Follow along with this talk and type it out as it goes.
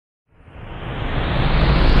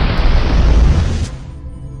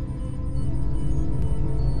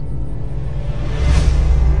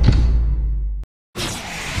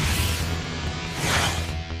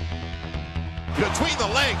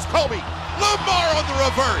One more on the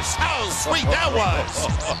reverse. How sweet that was.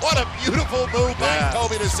 What a beautiful move by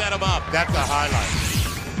Kobe to set him up. That's a highlight.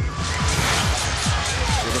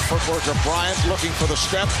 With the footwork of Bryant looking for the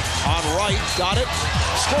step on right. Got it.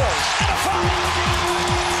 Scores. And a foul.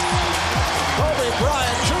 Kobe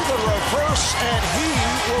Bryant to the reverse, and he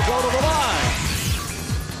will go to the line.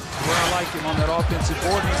 Where I like him on that offensive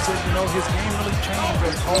board, he said, you know, his game really changed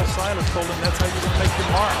when Paul Silas told him that's how you're going to make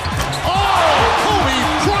your mark. Oh, Kobe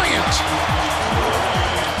Bryant!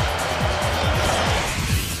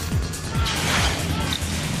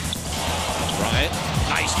 Bryant,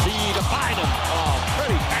 nice feed to Bynum. Oh,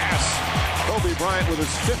 pretty pass. Kobe Bryant with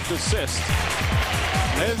his 5th assist.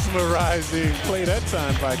 Mesmerizing play that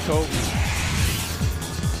time by Kobe.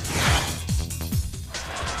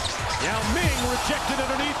 Yao Ming rejected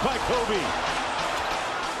underneath by Kobe.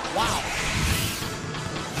 Wow.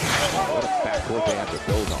 What a backcourt they have to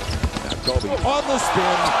build on. Now Kobe On the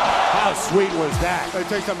spin. How sweet was that? I'll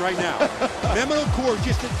tell you something right now. Memento Core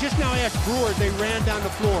just now asked Brewer as they ran down the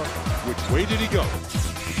floor, which way did he go?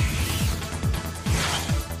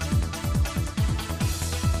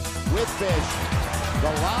 With Fish. The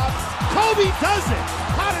lob. Kobe does it.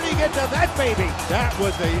 How did he get to that baby? That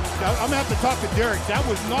was I'm going to have to talk to Derek. That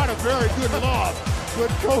was not a very good lob. But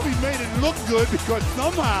Kobe made it look good because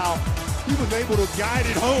somehow he was able to guide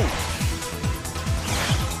it home.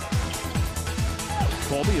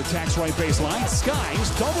 Kobe attacks right baseline. Skies,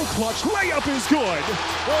 double clutch, layup is good.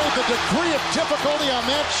 Oh, the degree of difficulty on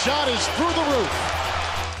that shot is through the roof.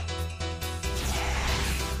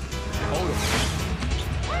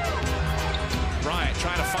 Bryant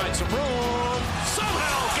trying to find some room.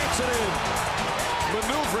 Somehow gets it in.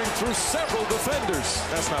 Maneuvering through several defenders.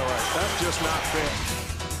 That's not right. That's just not fair.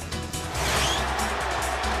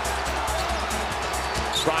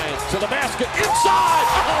 Bryant to the basket. Inside!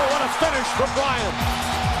 Oh, what a finish from Bryant.